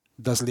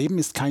Das Leben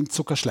ist kein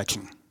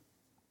Zuckerschlecken.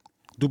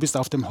 Du bist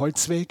auf dem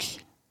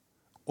Holzweg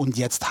und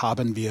jetzt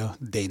haben wir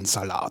den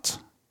Salat.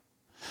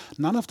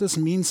 None of this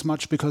means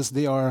much because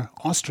they are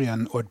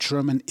Austrian or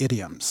German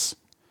idioms,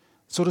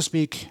 so to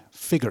speak,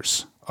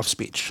 figures of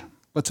speech.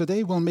 But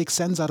today we'll make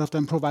sense out of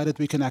them provided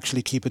we can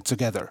actually keep it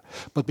together.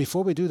 But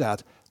before we do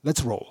that,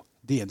 let's roll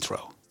the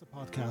intro. The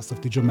podcast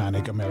of the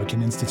Germanic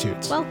American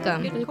Institute.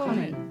 Welcome.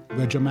 Willkommen.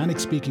 Where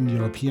Germanic-speaking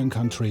European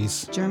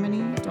countries,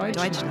 Germany,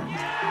 Deutschland.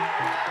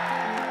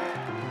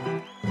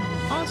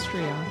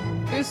 Austria,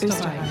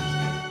 Österreich,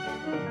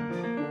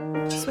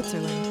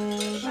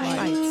 Switzerland.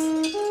 Schweiz.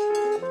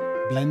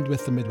 blend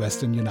with the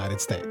Midwestern United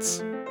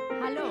States.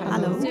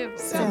 Hallo,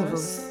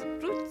 Servus,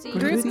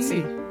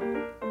 Grüezi.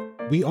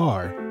 We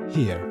are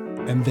here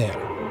and there,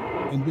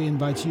 and we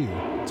invite you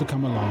to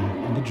come along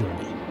on the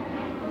journey.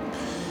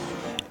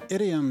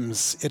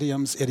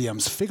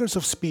 Idioms, figures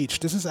of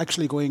speech. This is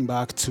actually going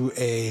back to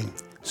a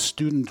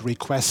student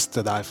request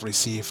that I've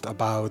received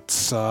about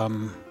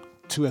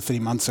 2 or 3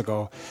 months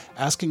ago,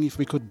 asking if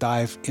we could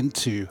dive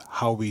into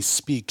how we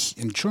speak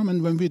in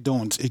German when we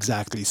don't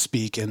exactly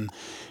speak in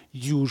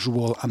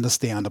usual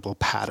understandable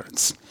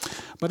patterns.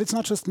 But it's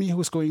not just me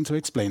who's going to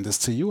explain this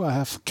to you. I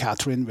have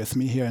Catherine with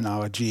me here in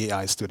our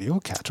GAI studio.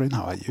 Catherine,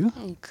 how are you?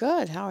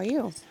 Good. How are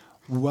you?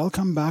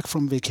 Welcome back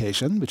from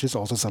vacation, which is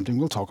also something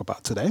we'll talk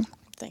about today.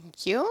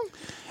 Thank you.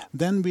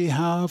 Then we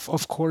have,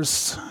 of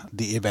course,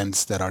 the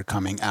events that are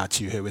coming at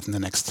you here within the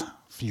next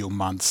few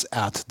months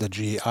at the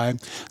GAI.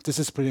 This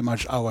is pretty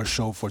much our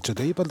show for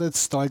today, but let's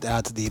start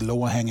at the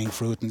lower hanging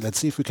fruit and let's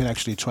see if we can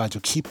actually try to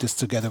keep this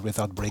together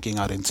without breaking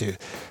out into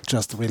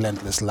just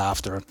relentless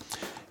laughter.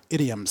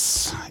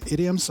 Idioms.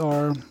 Idioms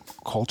are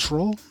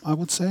cultural, I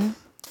would say.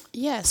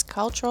 Yes,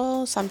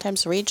 cultural,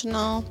 sometimes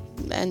regional,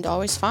 and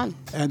always fun.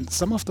 And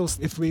some of those,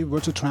 if we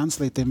were to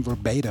translate them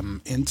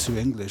verbatim into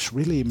English,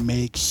 really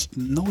make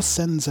no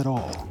sense at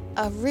all.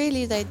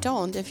 Really, they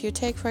don't. If you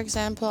take, for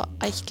example,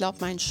 ich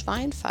glaub mein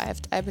Schwein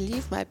pfeift, I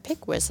believe my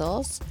pig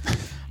whistles,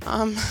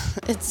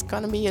 it's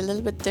going to be a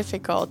little bit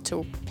difficult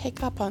to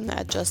pick up on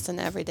that just in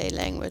everyday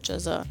language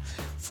as a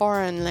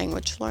foreign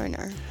language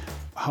learner.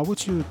 How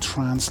would you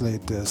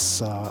translate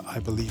this, I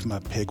believe my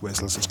pig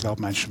whistles, ich glaub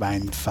mein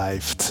Schwein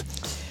pfeift?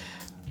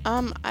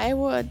 I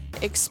would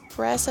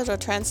express it or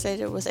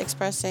translate it with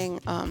expressing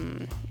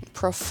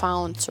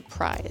profound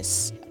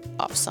surprise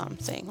of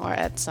something or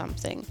at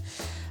something.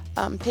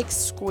 Pigs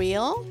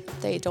squeal.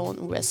 They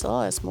don't whistle,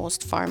 as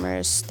most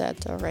farmers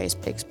that raise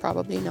pigs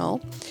probably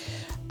know.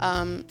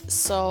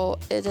 So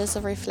it is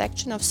a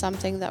reflection of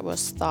something that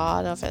was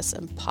thought of as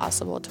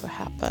impossible to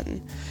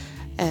happen.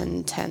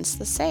 And hence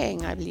the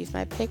saying, I believe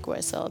my pig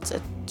whistles.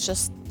 It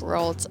just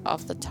rolls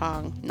off the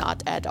tongue,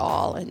 not at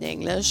all in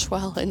English,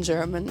 while in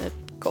German it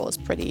goes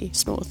pretty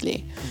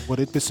smoothly. Would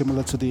it be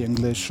similar to the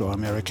English or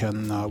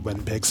American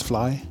when pigs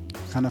fly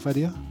kind of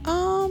idea?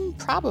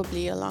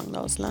 Probably along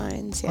those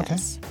lines,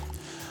 yes. Okay.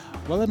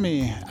 Well, let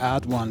me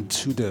add one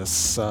to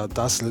this.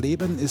 Das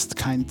Leben ist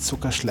kein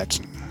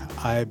Zuckerschlecken.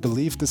 I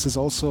believe this is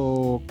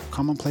also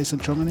commonplace in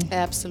Germany?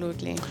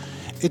 Absolutely.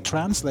 It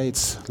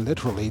translates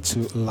literally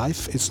to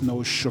life is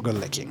no sugar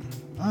licking.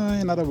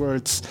 In other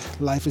words,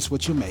 life is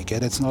what you make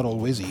it. It's not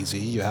always easy.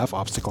 You have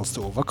obstacles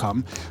to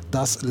overcome.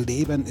 Das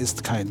Leben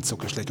ist kein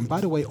Zuckerschlecken. By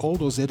the way, all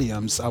those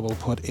idioms I will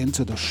put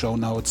into the show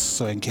notes.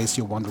 So in case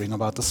you're wondering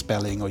about the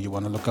spelling or you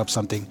want to look up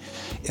something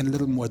in a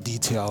little more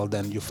detail,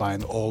 then you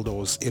find all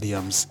those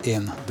idioms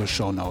in the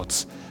show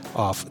notes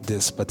of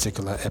this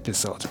particular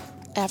episode.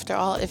 After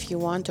all, if you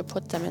want to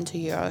put them into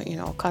your,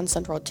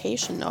 constant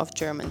rotation of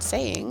German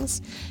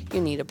sayings, you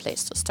need a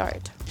place to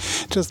start.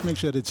 Just make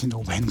sure that you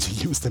know when to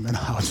use them and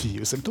how to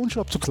use them. Don't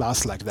show up to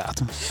class like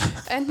that.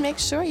 And make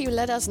sure you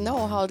let us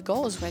know how it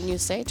goes when you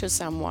say to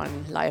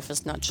someone, life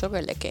is not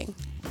sugar licking.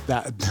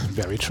 That,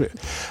 very true.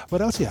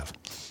 What else do you have?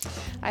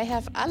 I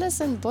have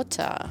alles in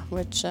Butter,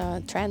 which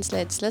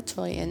translates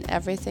literally in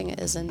everything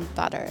is in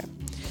butter,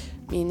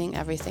 meaning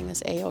everything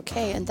is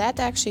A-okay. And that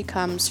actually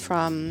comes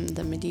from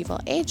the medieval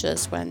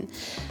ages when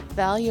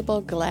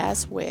valuable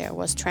glassware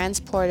was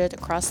transported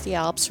across the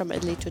Alps from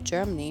Italy to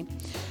Germany.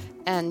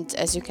 And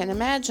as you can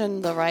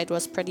imagine, the ride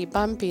was pretty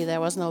bumpy. There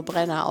was no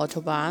Brenner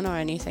Autobahn or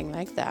anything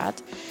like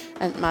that.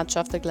 And much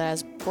of the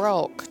glass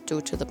broke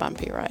due to the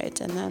bumpy ride.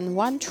 And then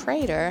one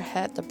trader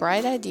had the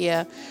bright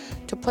idea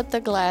to put the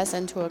glass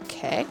into a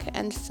keg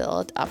and fill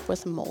it up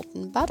with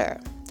molten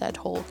butter, that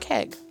whole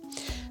keg.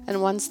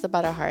 And once the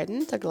butter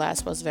hardened, the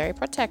glass was very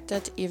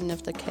protected, even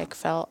if the keg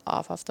fell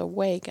off of the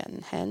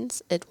wagon.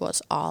 Hence, it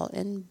was all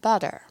in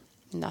butter.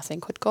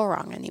 Nothing could go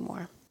wrong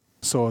anymore.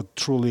 So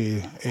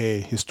truly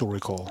a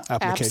historical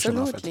application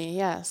of it. Absolutely,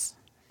 yes.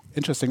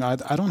 Interesting. I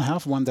don't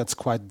have one that's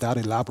quite that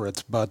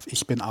elaborate, but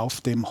ich bin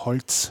auf dem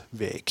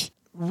Holzweg.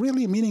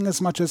 Really meaning as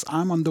much as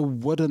I'm on the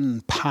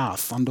wooden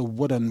path, on the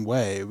wooden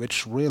way,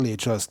 which really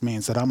just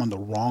means that I'm on the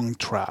wrong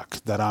track,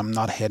 that I'm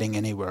not heading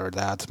anywhere,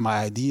 that my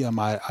idea,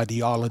 my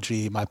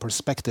ideology, my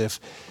perspective,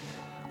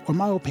 in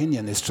my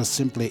opinion, is just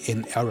simply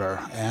in error.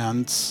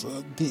 And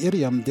the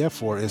idiom,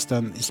 therefore, is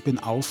then, ich bin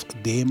auf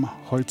dem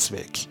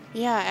Holzweg.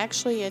 Yeah,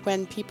 actually,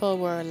 when people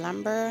were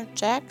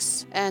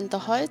lumberjacks, and the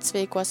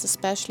Holzweg was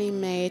especially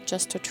made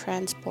just to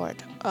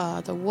transport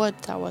the wood,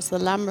 that was the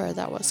lumber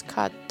that was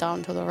cut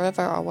down to the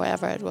river or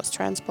wherever it was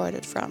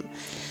transported from.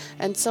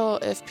 And so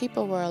if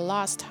people were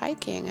lost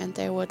hiking and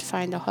they would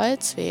find a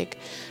Holzweg,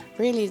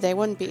 really they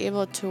wouldn't be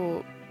able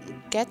to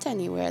get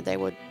anywhere. They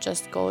would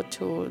just go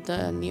to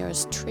the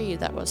nearest tree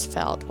that was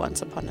felled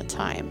once upon a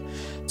time.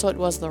 So it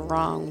was the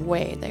wrong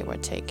way they were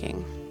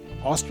taking.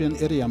 Austrian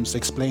idioms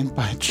explained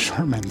by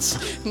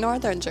Germans.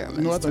 Northern Germans.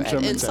 Northern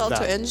Germans. Insult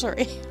to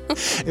injury.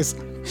 It's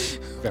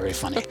very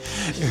funny.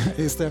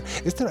 Is there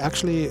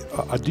actually,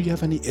 do you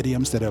have any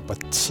idioms that are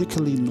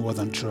particularly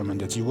Northern German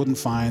that you wouldn't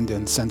find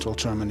in Central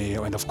Germany,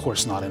 and of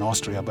course not in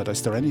Austria, but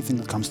is there anything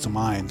that comes to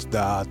mind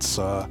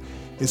that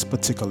is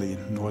particularly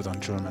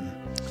Northern German?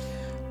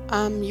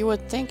 You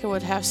would think it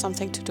would have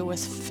something to do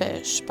with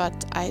fish,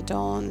 but I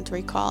don't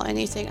recall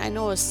anything. I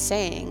know a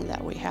saying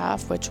that we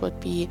have, which would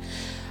be,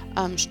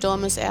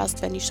 Sturm ist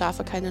erst, wenn die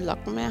Schafe keine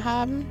Locken mehr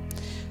haben.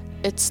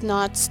 It's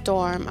not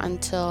storm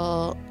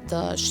until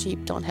the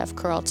sheep don't have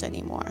curls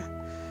anymore.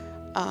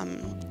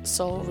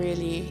 So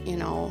really,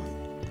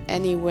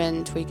 any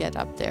wind we get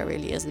up there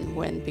really isn't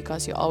wind,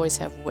 because you always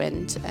have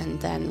wind,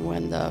 and then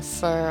when the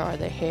fur or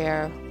the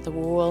hair, the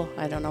wool,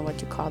 I don't know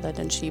what you call that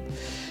in sheep,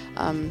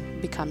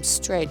 becomes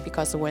straight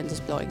because the wind is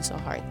blowing so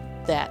hard,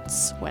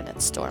 that's when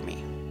it's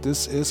stormy.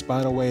 This is,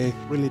 by the way,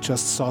 really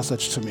just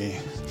sausage to me.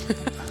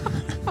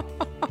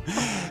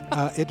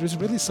 It was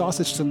really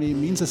sausage to me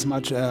means as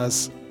much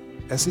as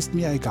es ist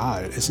mir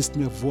egal, es ist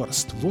mir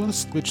Wurst.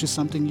 Wurst, which is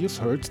something you've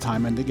heard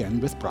time and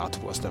again with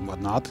Bratwurst and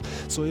whatnot.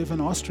 So if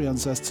an Austrian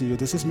says to you,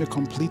 this is mir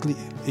completely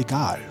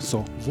egal,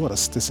 so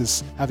Wurst, this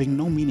is having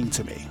no meaning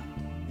to me,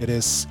 it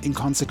is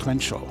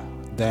inconsequential,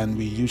 then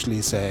we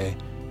usually say,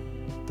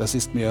 das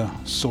ist mir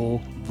so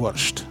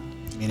wurscht,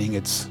 meaning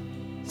it's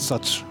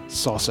such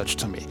sausage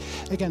to me.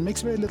 Again,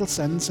 makes very little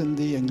sense in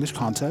the English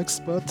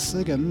context, but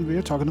again,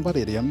 we're talking about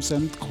idioms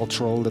and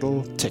cultural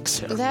little tics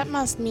here. That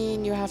must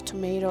mean you have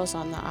tomatoes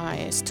on the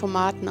eyes,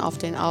 Tomaten auf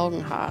den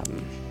Augen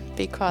haben,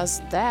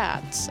 because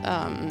that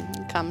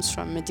comes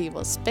from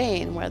medieval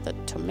Spain, where the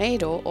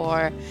tomato,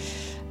 or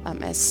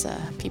as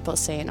people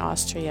say in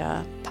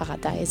Austria,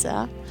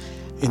 Paradeiser.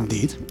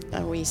 Indeed.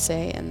 We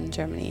say in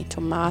Germany,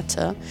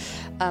 Tomate.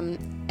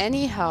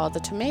 Anyhow, the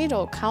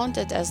tomato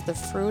counted as the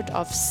fruit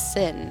of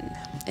sin,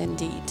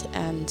 indeed.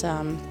 And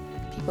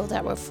people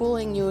that were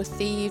fooling you,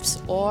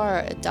 thieves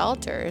or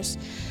adulterers,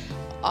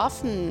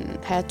 often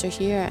had to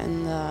hear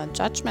in the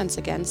judgments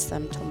against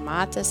them,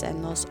 tomates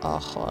en los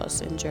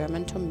ojos, in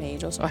German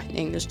tomatoes, or in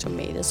English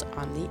tomatoes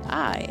on the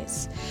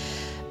eyes.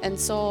 And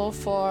so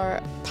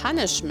for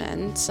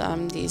punishment,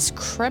 these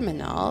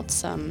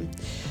criminals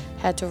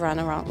had to run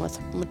around with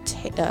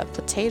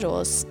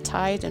potatoes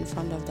tied in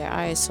front of their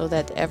eyes, so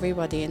that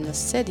everybody in the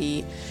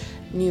city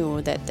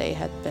knew that they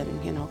had been,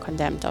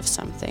 condemned of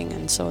something.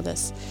 And so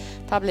this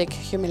public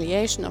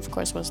humiliation, of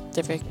course, was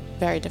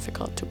very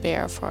difficult to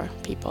bear for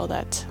people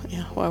that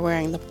were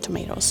wearing the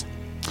tomatoes.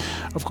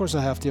 Of course,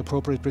 I have the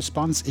appropriate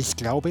response. Ich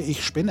glaube,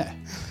 ich spinne.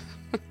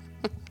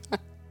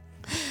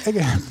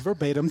 Again,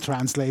 verbatim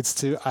translates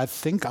to, I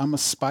think I'm a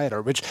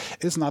spider, which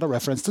is not a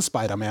reference to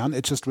Spider-Man.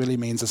 It just really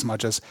means as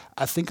much as,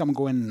 I think I'm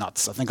going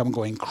nuts. I think I'm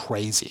going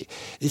crazy.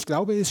 Ich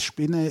glaube, ich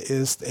spinne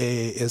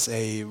is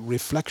a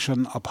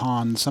reflection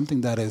upon something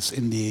that is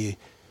in the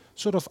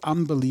sort of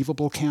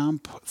unbelievable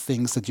camp,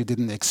 things that you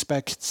didn't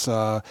expect,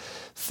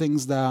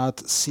 things that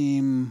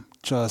seem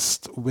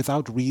just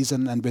without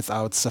reason and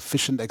without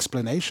sufficient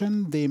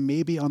explanation. They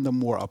may be on the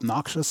more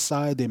obnoxious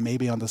side. They may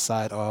be on the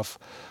side of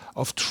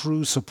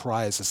true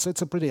surprises. So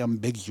it's a pretty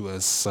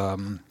ambiguous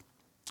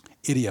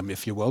idiom,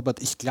 if you will.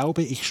 But ich glaube,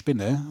 ich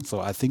spinne, so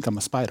I think I'm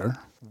a spider,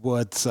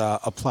 would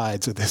apply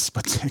to this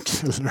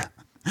particular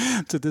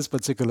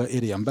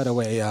idiom. By the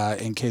way,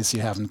 in case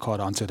you haven't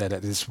caught on to that,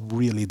 it is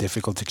really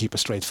difficult to keep a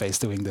straight face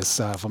doing this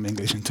from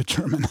English into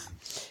German.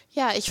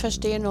 Ja, ich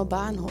verstehe nur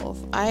Bahnhof.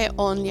 I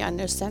only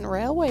understand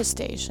railway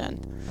station,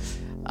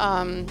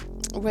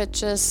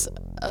 which is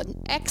an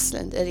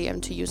excellent idiom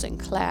to use in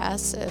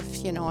class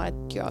if,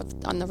 you're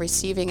on the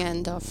receiving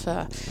end of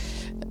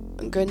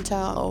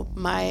Günther or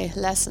my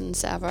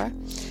lessons ever.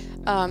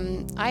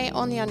 I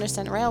only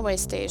understand railway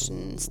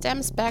station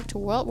stems back to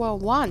World War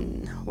I,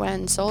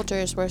 when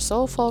soldiers were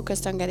so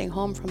focused on getting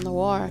home from the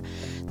war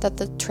that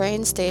the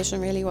train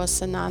station really was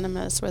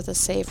synonymous with a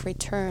safe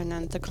return,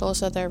 and the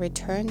closer their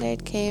return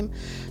date came,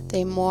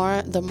 the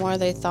more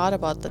they thought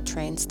about the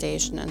train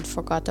station and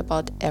forgot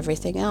about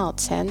everything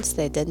else. Hence,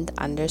 they didn't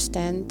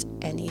understand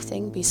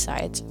anything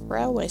besides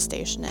railway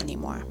station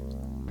anymore.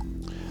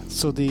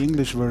 So the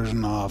English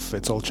version of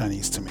It's All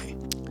Chinese to Me.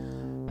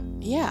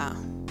 Yeah.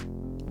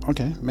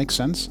 Okay, makes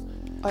sense.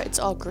 Or it's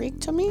all Greek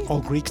to me?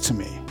 All Greek to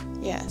me.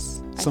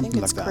 Yes. Something I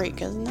think it's like Greek,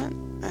 that. isn't it?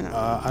 I don't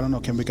know. I don't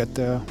know. Can we get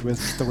there with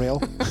the rail?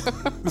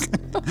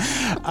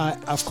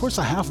 Of course,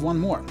 I have one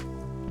more.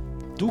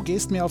 Du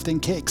gehst mir auf den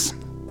Keks.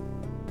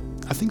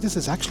 I think this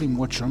is actually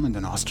more German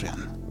than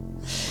Austrian.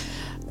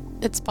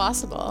 It's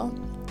possible.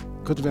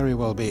 Could very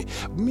well be.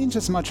 Means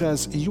as much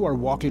as you are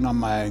walking on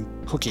my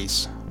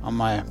cookies, on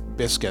my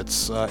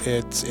biscuits.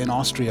 It, in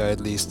Austria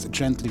at least,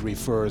 gently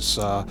refers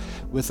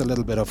with a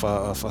little bit of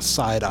a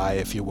side eye,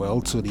 if you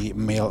will, to the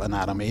male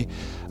anatomy.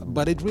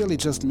 But it really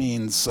just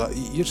means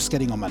you're just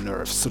getting on my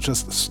nerves. So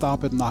just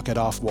stop it, knock it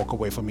off, walk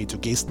away from me. Du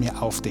gehst mir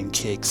auf den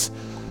Keks.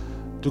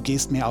 Du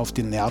gehst mir auf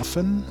die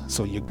Nerven.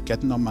 So you're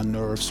getting on my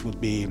nerves would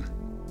be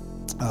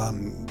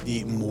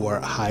the more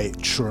high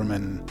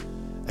German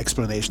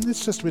explanation.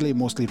 It's just really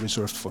mostly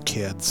reserved for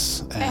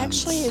kids. And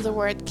actually, the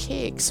word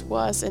Keks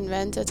was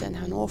invented in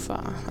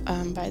Hanover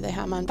by the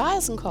Hermann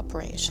Baisen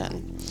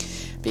Corporation,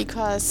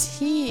 because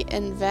he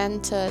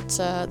invented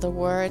the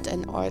word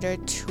in order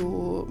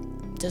to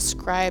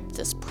describe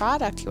this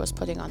product he was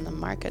putting on the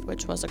market,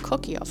 which was a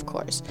cookie, of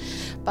course.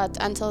 But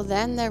until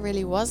then, there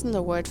really wasn't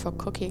a word for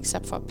cookie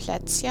except for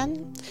Plätzchen.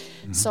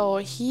 Mm-hmm. So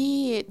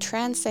he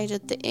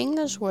translated the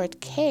English word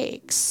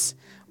cakes.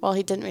 Well,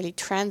 he didn't really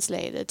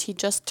translate it. He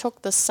just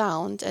took the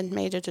sound and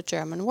made it a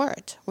German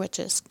word, which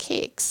is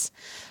Keks.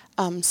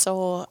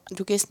 So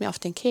Du gehst mir auf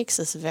den Keks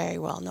is very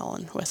well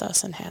known with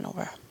us in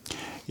Hanover.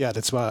 Yeah,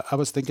 that's why I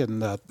was thinking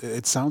that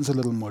it sounds a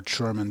little more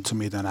German to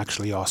me than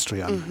actually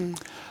Austrian. Mm-hmm.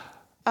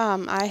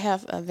 I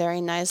have a very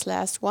nice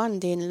last one,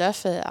 den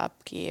Löffel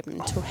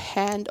abgeben, to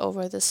hand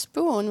over the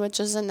spoon, which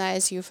is a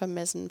nice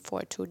euphemism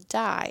for to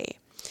die.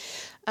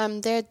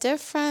 There are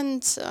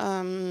different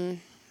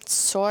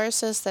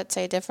sources that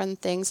say different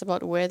things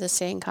about where the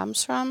saying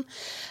comes from,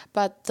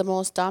 but the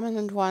most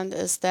dominant one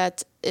is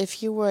that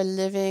if you were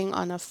living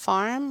on a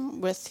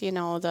farm with,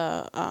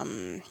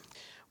 the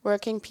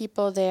working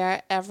people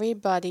there,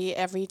 everybody,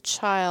 every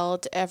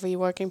child, every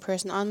working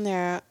person on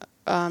there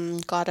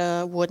got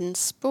a wooden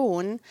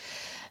spoon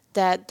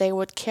that they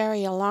would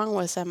carry along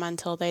with them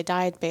until they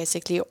died,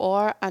 basically,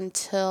 or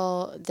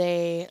until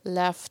they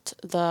left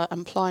the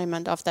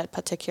employment of that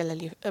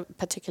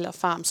particular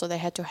farm. So they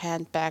had to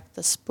hand back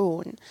the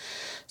spoon.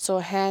 So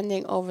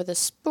handing over the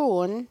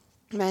spoon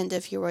meant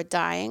if you were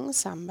dying,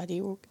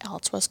 somebody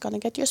else was going to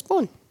get your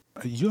spoon.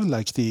 You're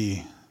like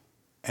the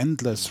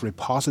endless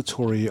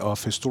repository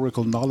of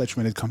historical knowledge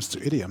when it comes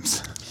to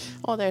idioms.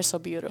 Oh, they're so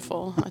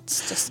beautiful.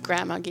 It's just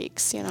grammar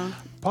geeks,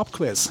 Pop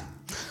quiz.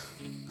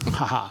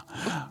 Haha.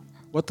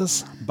 What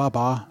does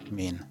Baba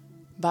mean?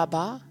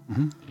 Baba?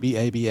 Mm-hmm.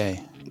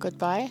 B-A-B-A.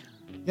 Goodbye?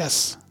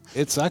 Yes.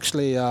 It's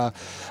actually, I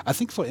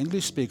think for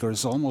English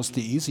speakers, almost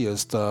the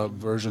easiest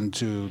version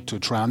to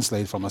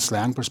translate from a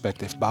slang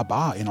perspective.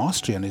 Baba in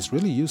Austrian is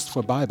really used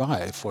for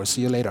bye-bye, for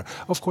see you later.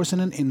 Of course, in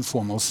an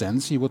informal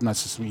sense, you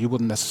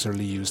wouldn't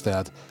necessarily use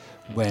that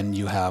when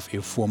you have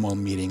a formal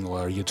meeting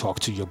or you talk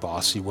to your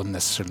boss. You wouldn't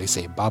necessarily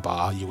say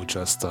Baba, you would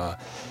just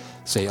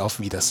say Auf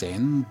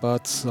Wiedersehen.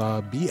 But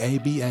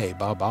B-A-B-A,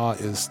 Baba,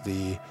 is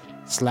the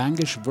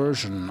slangish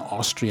version,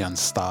 Austrian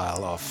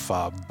style of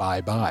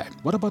bye-bye.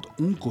 What about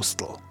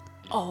Ungustel?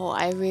 Oh,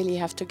 I really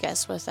have to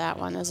guess with that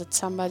one. Is it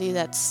somebody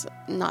that's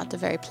not a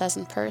very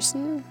pleasant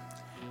person?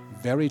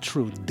 Very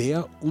true.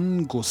 Der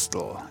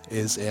Ungustel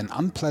is an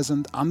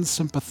unpleasant,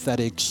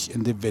 unsympathetic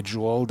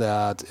individual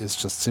that is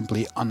just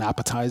simply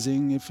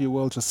unappetizing, if you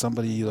will, just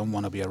somebody you don't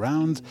want to be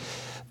around.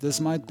 This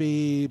might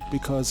be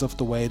because of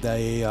the way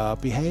they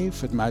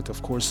behave. It might,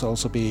 of course,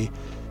 also be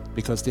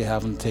because they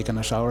haven't taken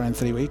a shower in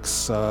 3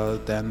 weeks.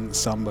 Then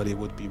somebody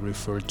would be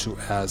referred to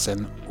as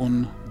an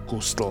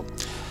Ungustel.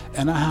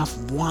 And I have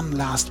one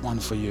last one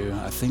for you.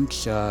 I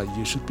think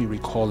you should be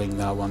recalling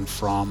that one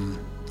from,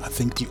 I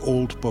think, the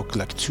old book,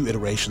 like 2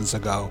 iterations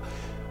ago,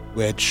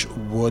 which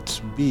would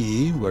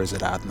be, where is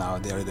it at now?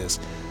 There it is.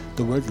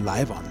 The word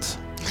Leihwand.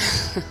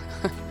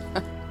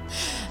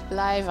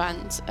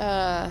 Leihwand,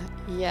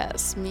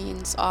 yes,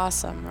 means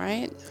awesome,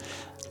 right?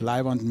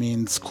 Leihwand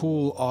means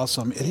cool,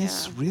 awesome. It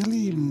is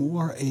really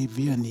more a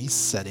Viennese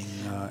setting.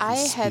 I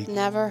had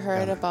never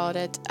heard about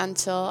it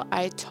until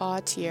I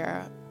taught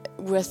here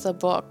with the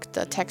book,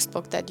 the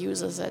textbook that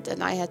uses it,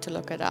 and I had to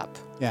look it up.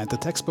 Yeah, the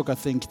textbook, I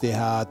think they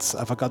had,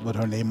 I forgot what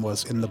her name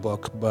was in the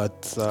book,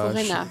 but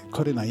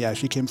Corinna, yeah,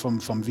 she came from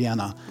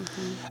Vienna.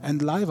 Mm-hmm. And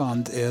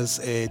Leihwand is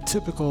a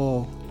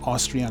typical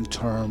Austrian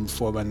term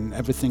for when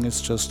everything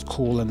is just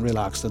cool and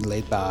relaxed and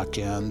laid back,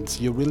 and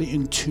you're really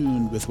in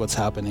tune with what's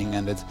happening,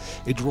 and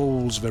it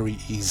rolls very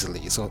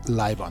easily. So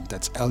Leihwand,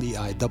 that's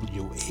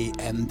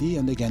L-E-I-W-A-N-D,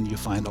 and again, you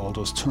find all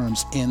those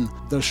terms in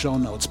the show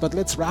notes. But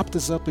let's wrap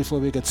this up before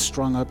we get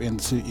strung up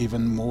into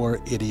even more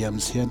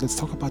idioms here, and let's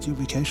talk about your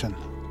vacation.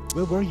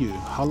 Where were you?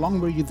 How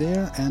long were you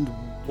there? And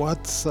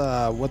what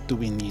do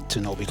we need to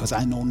know? Because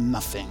I know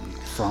nothing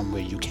from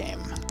where you came.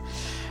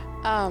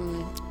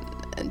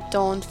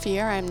 Don't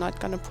fear, I'm not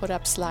going to put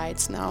up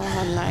slides now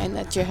online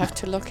that you have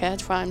to look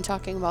at while I'm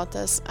talking about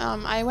this.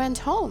 I went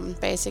home,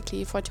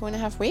 basically, for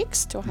 2.5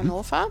 weeks to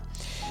Hanover.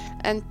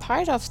 And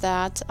part of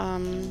that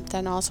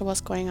then also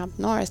was going up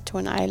north to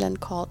an island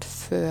called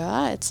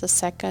Föhr. It's the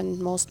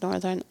second most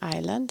northern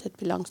island. It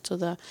belongs to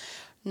the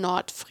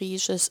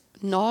Nordfriesische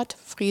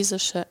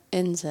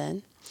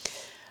Inseln.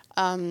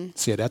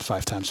 Say that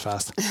 5 times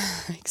fast.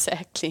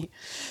 Exactly.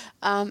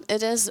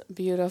 It is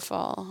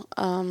beautiful.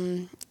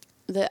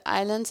 The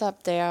islands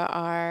up there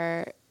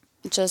are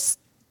just,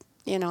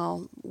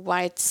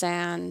 white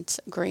sand,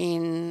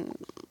 green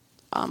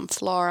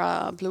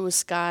flora, blue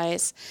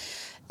skies.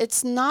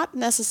 It's not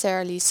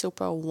necessarily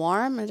super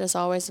warm. It is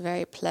always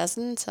very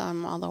pleasant,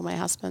 although my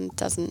husband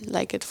doesn't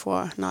like it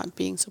for not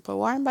being super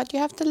warm. But you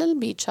have the little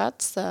beach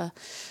huts, the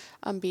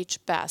beach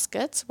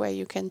baskets where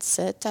you can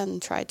sit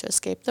and try to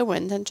escape the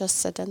wind and just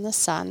sit in the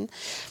sun.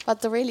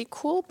 But the really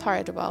cool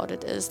part about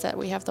it is that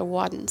we have the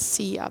Wadden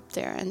Sea up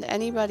there. And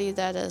anybody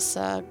that is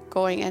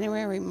going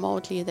anywhere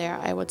remotely there,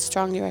 I would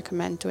strongly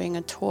recommend doing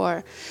a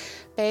tour.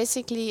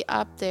 Basically,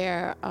 up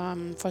there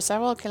for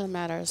several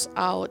kilometers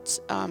out,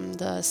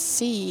 the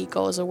sea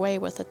goes away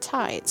with the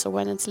tide. So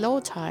when it's low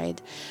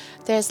tide,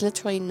 there's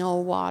literally no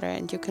water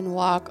and you can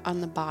walk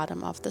on the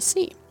bottom of the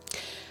sea.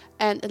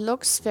 And it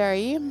looks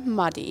very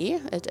muddy.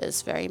 It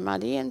is very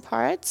muddy in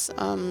parts.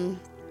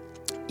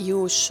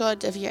 You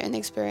should, if you're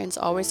inexperienced,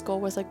 always go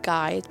with a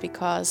guide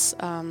because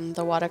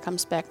the water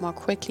comes back more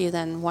quickly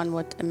than one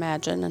would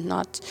imagine and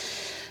not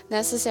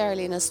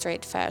necessarily in a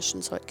straight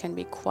fashion, so it can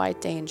be quite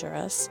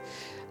dangerous.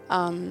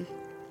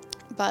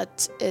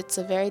 But it's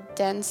a very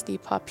densely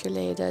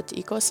populated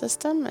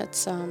ecosystem.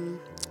 It's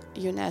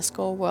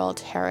UNESCO World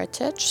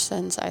Heritage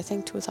since I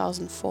think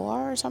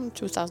 2004 or something,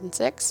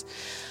 2006.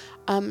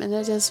 And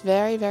it is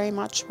very, very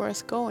much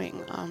worth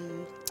going.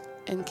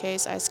 In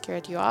case I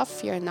scared you off,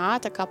 fear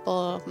not. A couple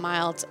of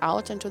miles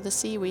out into the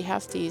sea, we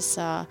have these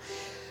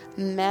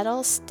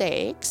metal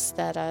stakes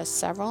that are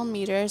several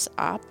meters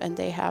up, and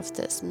they have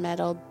this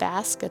metal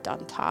basket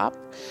on top.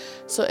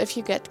 So if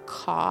you get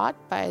caught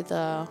by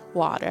the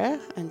water,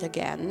 and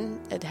again,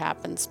 it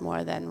happens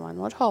more than one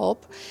would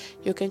hope,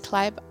 you can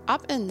climb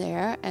up in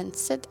there and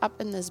sit up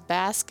in this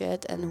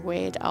basket and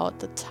wait out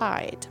the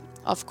tide.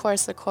 Of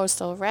course, the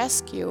Coastal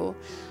Rescue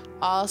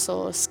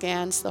also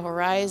scans the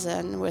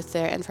horizon with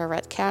their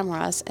infrared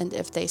cameras, and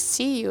if they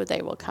see you,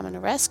 they will come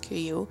and rescue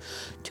you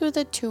to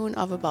the tune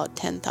of about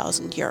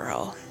 10,000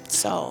 euro.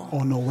 So, Oh,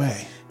 no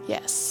way.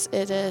 yes,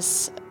 it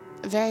is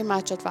very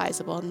much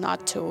advisable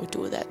not to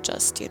do that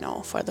just,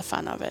 for the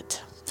fun of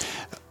it.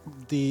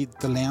 The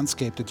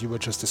landscape that you were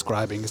just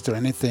describing, is there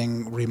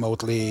anything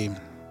remotely,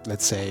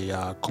 let's say,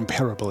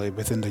 comparable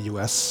within the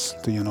US?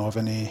 Do you know of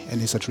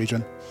any such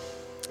region?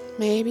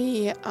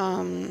 Maybe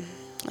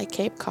like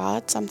Cape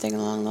Cod, something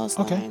along those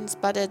lines.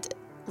 But it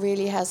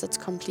really has its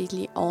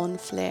completely own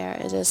flair.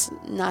 It is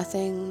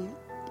nothing...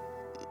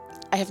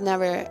 I have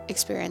never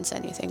experienced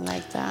anything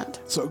like that.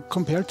 So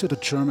compared to the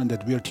German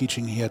that we're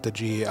teaching here at the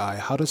GEI,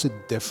 how does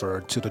it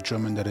differ to the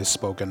German that is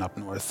spoken up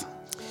north?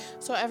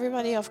 So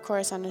everybody, of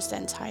course,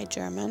 understands High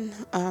German,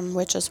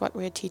 which is what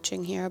we're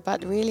teaching here.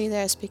 But really,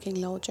 they're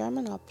speaking Low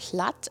German or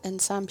Platt,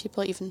 and some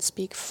people even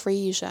speak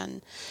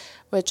Frisian,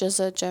 which is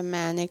a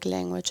Germanic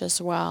language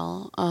as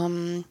well.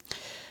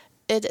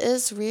 It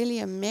is really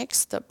a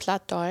mix, the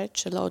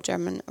Plattdeutsch, Low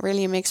German,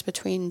 really a mix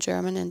between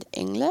German and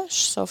English.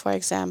 So, for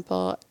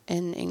example,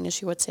 in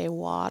English you would say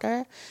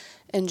water,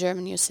 in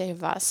German you say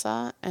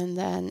Wasser, and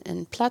then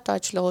in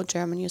Plattdeutsch, Low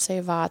German, you say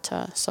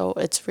Water. So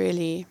it's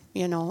really,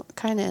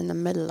 kind of in the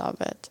middle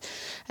of it.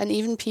 And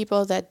even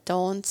people that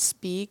don't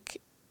speak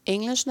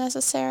English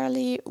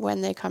necessarily,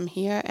 when they come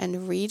here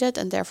and read it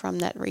and they're from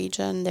that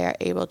region, they're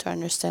able to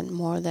understand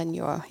more than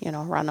your,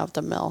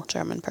 run-of-the-mill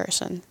German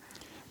person.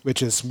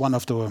 Which is one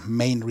of the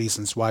main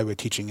reasons why we're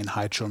teaching in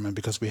High German,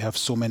 because we have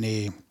so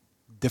many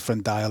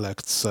different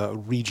dialects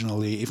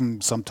regionally,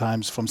 even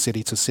sometimes from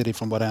city to city,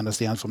 from what I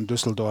understand, from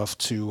Düsseldorf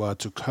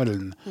to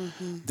Köln.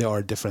 Mm-hmm. There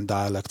are different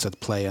dialects at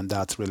play, and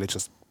that's really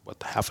just,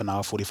 half an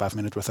hour, 45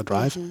 minutes worth of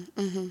drive?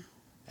 Mm-hmm. Mm-hmm.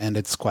 And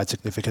it's quite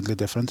significantly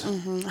different.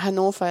 Mm-hmm.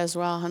 Hannover as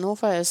well.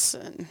 Hannover is,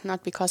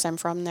 not because I'm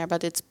from there,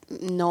 but it's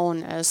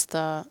known as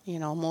the,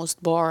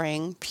 most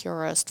boring,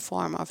 purest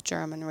form of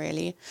German,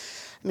 really.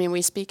 I mean,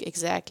 we speak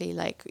exactly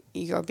like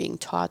you're being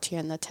taught here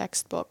in the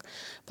textbook.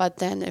 But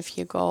then if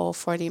you go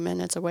 40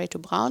 minutes away to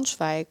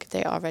Braunschweig,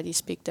 they already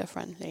speak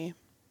differently.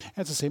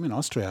 It's the same in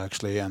Austria,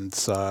 actually. And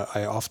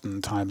I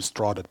oftentimes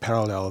draw that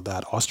parallel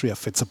that Austria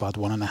fits about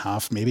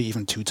 1.5, maybe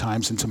even 2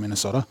 times into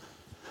Minnesota.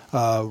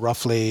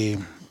 Roughly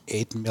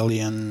 8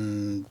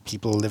 million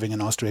people living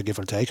in Austria, give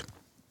or take.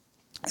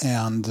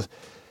 And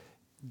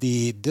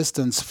the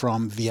distance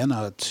from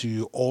Vienna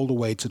to all the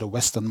way to the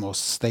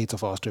westernmost state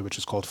of Austria, which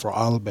is called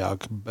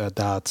Vorarlberg,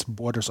 that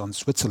borders on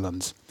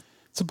Switzerland,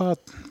 it's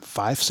about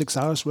 5-6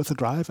 hours worth of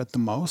drive at the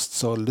most.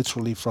 So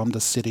literally from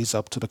the cities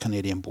up to the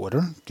Canadian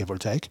border, give or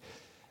take.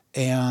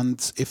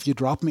 And if you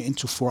drop me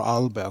into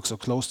Vorarlberg, so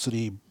close to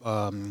the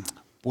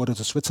border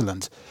to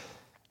Switzerland,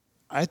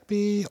 I'd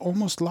be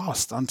almost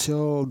lost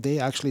until they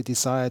actually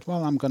decide,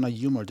 well, I'm going to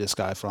humor this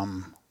guy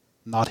from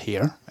not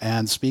here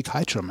and speak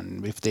High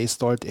German. If they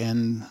start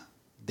in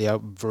their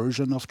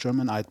version of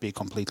German, I'd be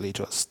completely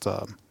just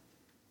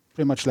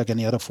pretty much like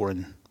any other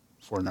foreigner.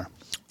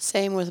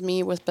 Same with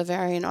me with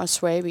Bavarian or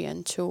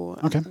Swabian too.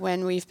 Okay.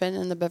 When we've been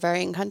in the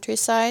Bavarian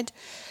countryside,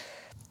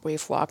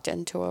 We've walked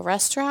into a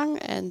restaurant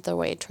and the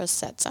waitress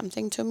said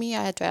something to me.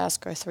 I had to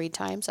ask her 3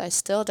 times. I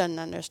still didn't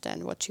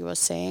understand what she was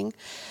saying.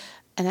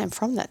 And I'm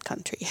from that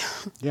country.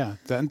 Yeah,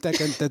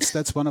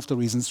 that's one of the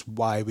reasons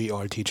why we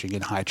are teaching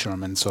in High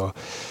German. So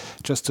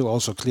just to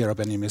also clear up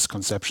any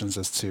misconceptions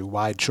as to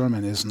why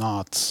German is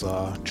not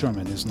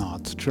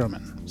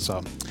German.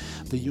 So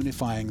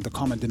the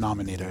common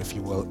denominator, if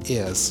you will,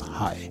 is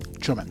High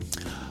German.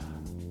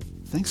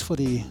 Thanks for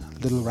the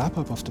little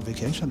wrap-up of the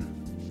vacation.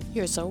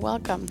 You're so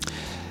welcome.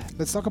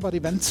 Let's talk about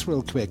events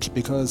real quick,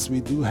 because we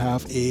do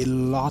have a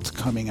lot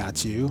coming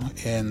at you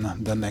in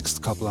the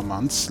next couple of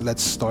months.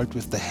 Let's start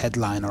with the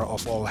headliner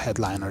of all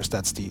headliners.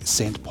 That's the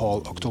St.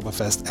 Paul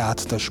Oktoberfest at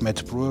the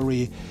Schmidt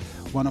Brewery,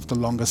 one of the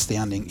longest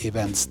standing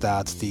events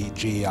that the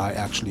GAI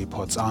actually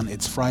puts on.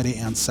 It's Friday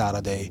and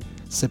Saturday,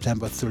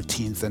 September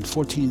 13th and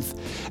 14th.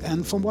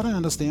 And from what I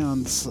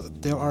understand,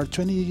 there are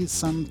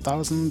 20-some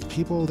thousand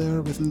people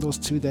there within those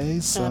 2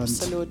 days.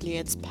 Absolutely,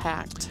 it's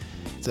packed.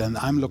 And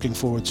I'm looking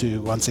forward to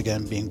once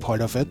again being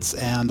part of it,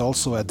 and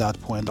also at that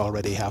point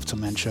already have to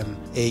mention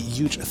a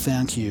huge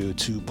thank you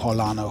to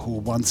Paulana, who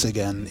once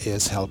again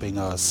is helping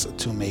us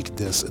to make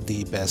this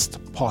the best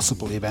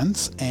possible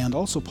event. And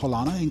also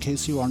Paulana, in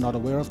case you are not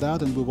aware of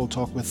that, and we will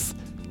talk with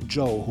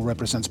Joe, who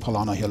represents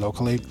Paulana here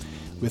locally,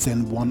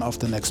 within one of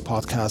the next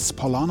podcasts.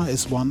 Paulana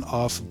is one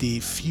of the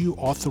few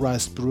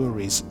authorized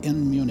breweries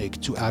in Munich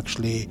to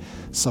actually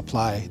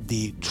supply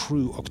the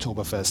true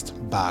Oktoberfest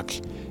back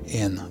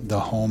in the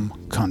home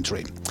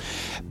country.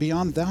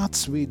 Beyond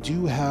that, we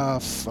do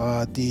have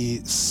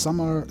the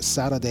summer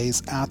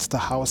Saturdays at the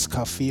Haus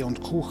Kaffee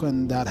und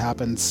Kuchen. That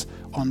happens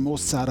on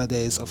most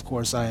Saturdays. Of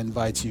course, I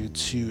invite you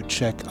to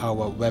check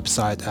our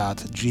website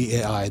at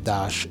gai-mn.org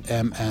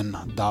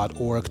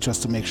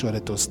just to make sure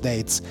that those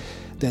dates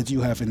that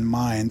you have in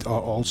mind are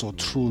also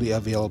truly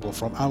available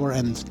from our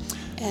end.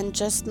 And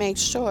let's make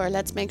sure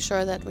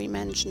that we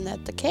mention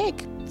that the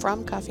cake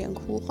from Kaffee und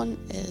Kuchen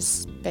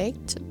is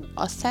baked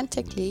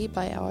authentically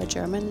by our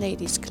German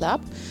ladies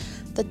club,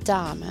 the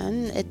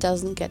Damen. It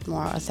doesn't get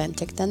more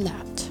authentic than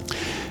that.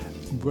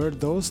 Were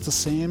those the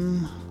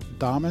same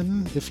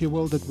Damen, if you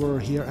will, that were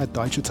here at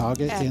Deutsche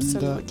Tage?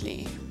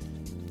 Absolutely.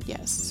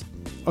 Yes.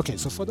 Okay,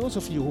 so for those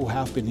of you who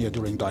have been here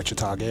during Deutsche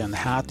Tage and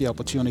had the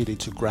opportunity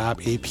to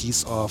grab a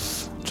piece of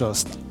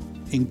just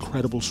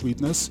incredible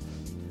sweetness,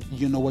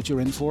 you know what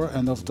you're in for.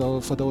 And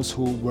for those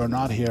who were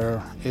not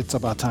here, it's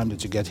about time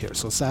that you get here.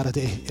 So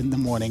Saturday in the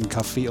morning,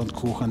 Kaffee und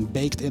Kuchen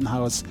baked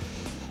in-house,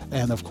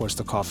 and of course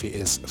the coffee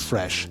is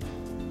fresh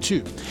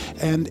too.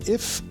 And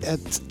if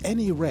at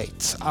any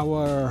rate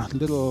our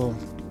little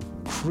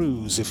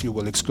cruise, if you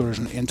will,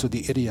 excursion into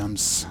the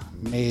idioms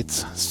made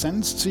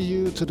sense to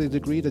you to the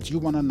degree that you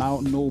want to now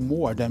know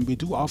more, then we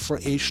do offer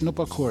a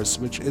Schnupper course,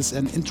 which is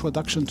an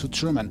introduction to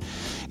German.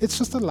 It's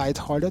just a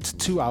light-hearted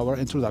 2-hour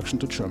introduction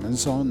to German,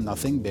 so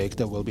nothing big.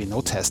 There will be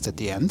no test at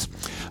the end,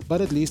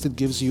 but at least it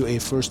gives you a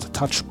first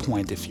touch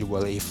point, if you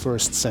will, a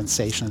first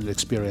sensation and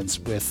experience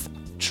with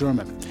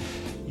German.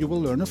 You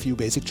will learn a few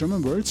basic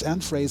German words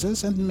and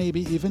phrases, and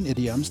maybe even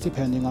idioms,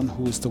 depending on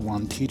who's the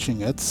one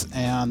teaching it.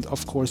 And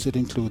of course it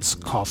includes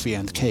coffee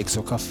and cake,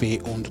 so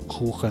Kaffee und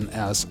Kuchen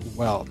as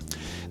well.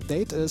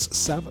 Date is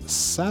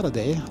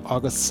Saturday,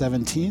 August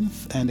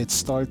 17th, and it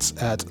starts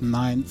at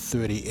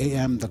 9:30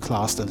 a.m. The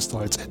class then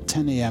starts at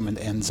 10 a.m. and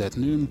ends at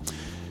noon.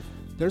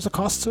 There's a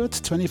cost to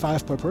it,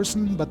 25 per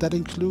person, but that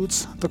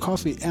includes the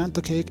coffee and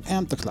the cake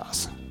and the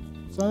class.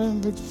 So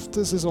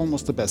this is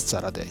almost the best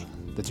Saturday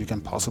that you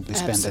can possibly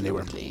spend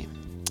anywhere.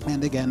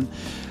 And again,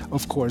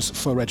 of course,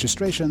 for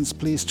registrations,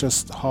 please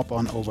just hop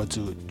on over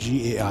to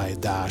gai-mn.org.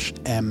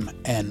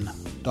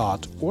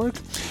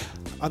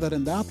 Other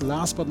than that,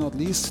 last but not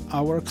least,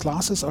 our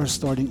classes are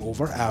starting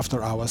over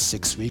after our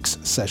 6 weeks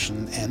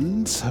session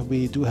ends.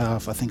 We do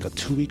have, I think, a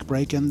 2-week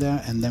break in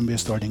there, and then we're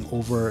starting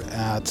over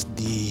at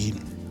the,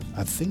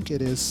 I think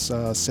it is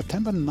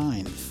September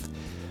 9th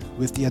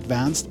with the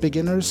advanced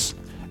beginners,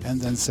 and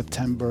then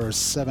September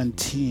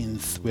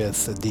 17th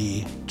with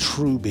the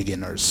true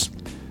beginners.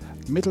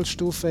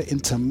 Mittelstufe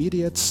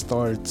Intermediate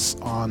starts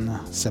on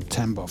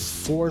September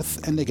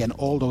 4th, and again,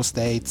 all those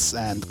dates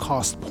and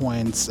cost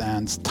points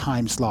and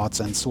time slots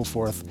and so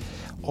forth,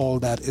 all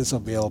that is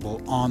available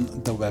on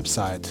the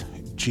website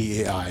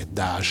gai-mn.org.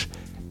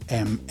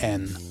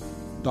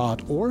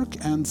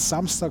 And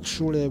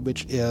Samstagsschule,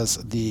 which is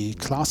the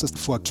classes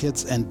for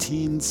kids and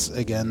teens,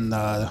 again,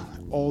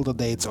 all the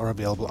dates are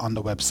available on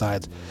the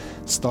website,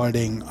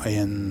 starting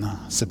in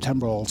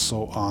September,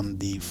 also on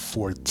the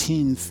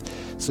 14th.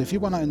 So if you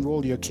want to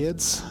enroll your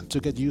kids to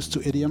get used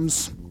to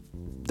idioms,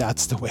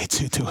 that's the way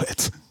to do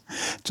it.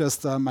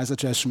 Just my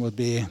suggestion would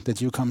be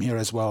that you come here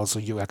as well, so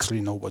you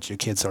actually know what your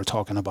kids are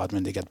talking about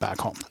when they get back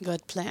home.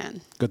 Good plan.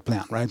 Good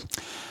plan, right?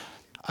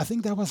 I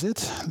think that was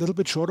it. A little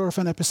bit shorter of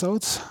an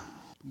episode.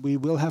 We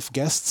will have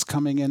guests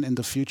coming in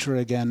the future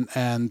again,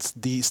 and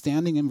the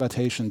standing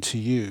invitation to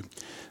you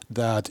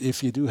that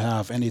if you do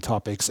have any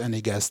topics,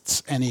 any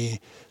guests,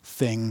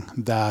 anything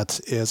that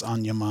is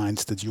on your mind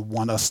that you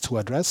want us to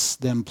address,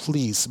 then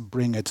please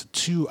bring it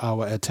to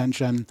our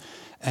attention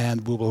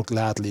and we will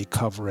gladly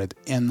cover it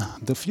in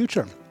the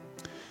future.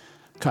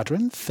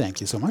 Katrin,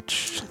 thank you so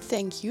much.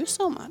 Thank you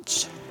so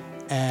much.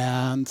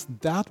 And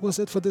that was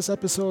it for this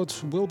episode.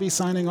 We'll be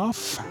signing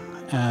off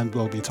and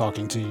we'll be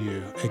talking to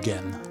you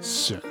again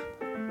soon.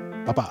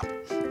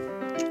 Bye-bye.